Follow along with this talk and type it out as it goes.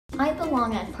I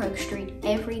belong at Park Street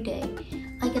every day.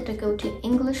 I get to go to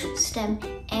English, STEM,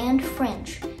 and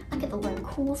French. I get to learn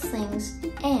cool things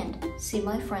and see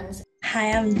my friends.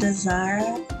 Hi, I'm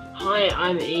Dazara. Hi,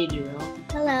 I'm Adriel.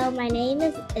 Hello, my name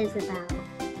is Isabel.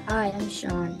 Hi, I'm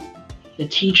Sean. The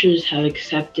teachers have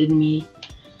accepted me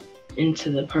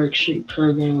into the Park Street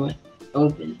program with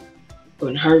open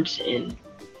hearts, and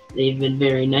they've been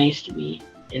very nice to me,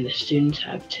 and the students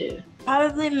have too.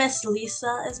 Probably Miss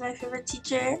Lisa is my favorite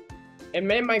teacher. It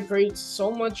made my grades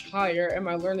so much higher and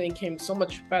my learning came so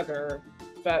much better.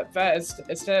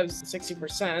 Instead of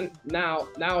 60%, now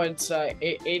it's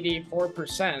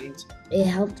 84%. It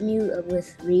helped me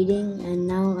with reading, and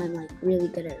now I'm like really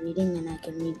good at reading and I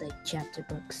can read like chapter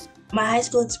books. My high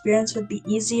school experience would be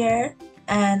easier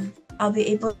and I'll be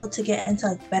able to get into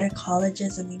like better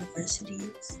colleges and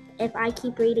universities. If I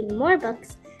keep reading more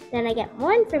books, then I get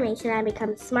more information and I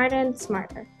become smarter and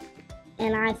smarter.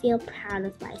 And I feel proud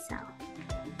of myself.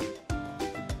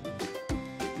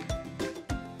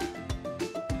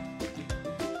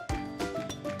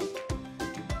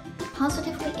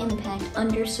 Positively impact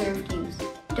underserved youth.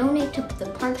 Donate to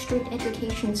the Park Street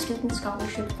Education Student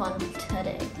Scholarship Fund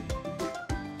today.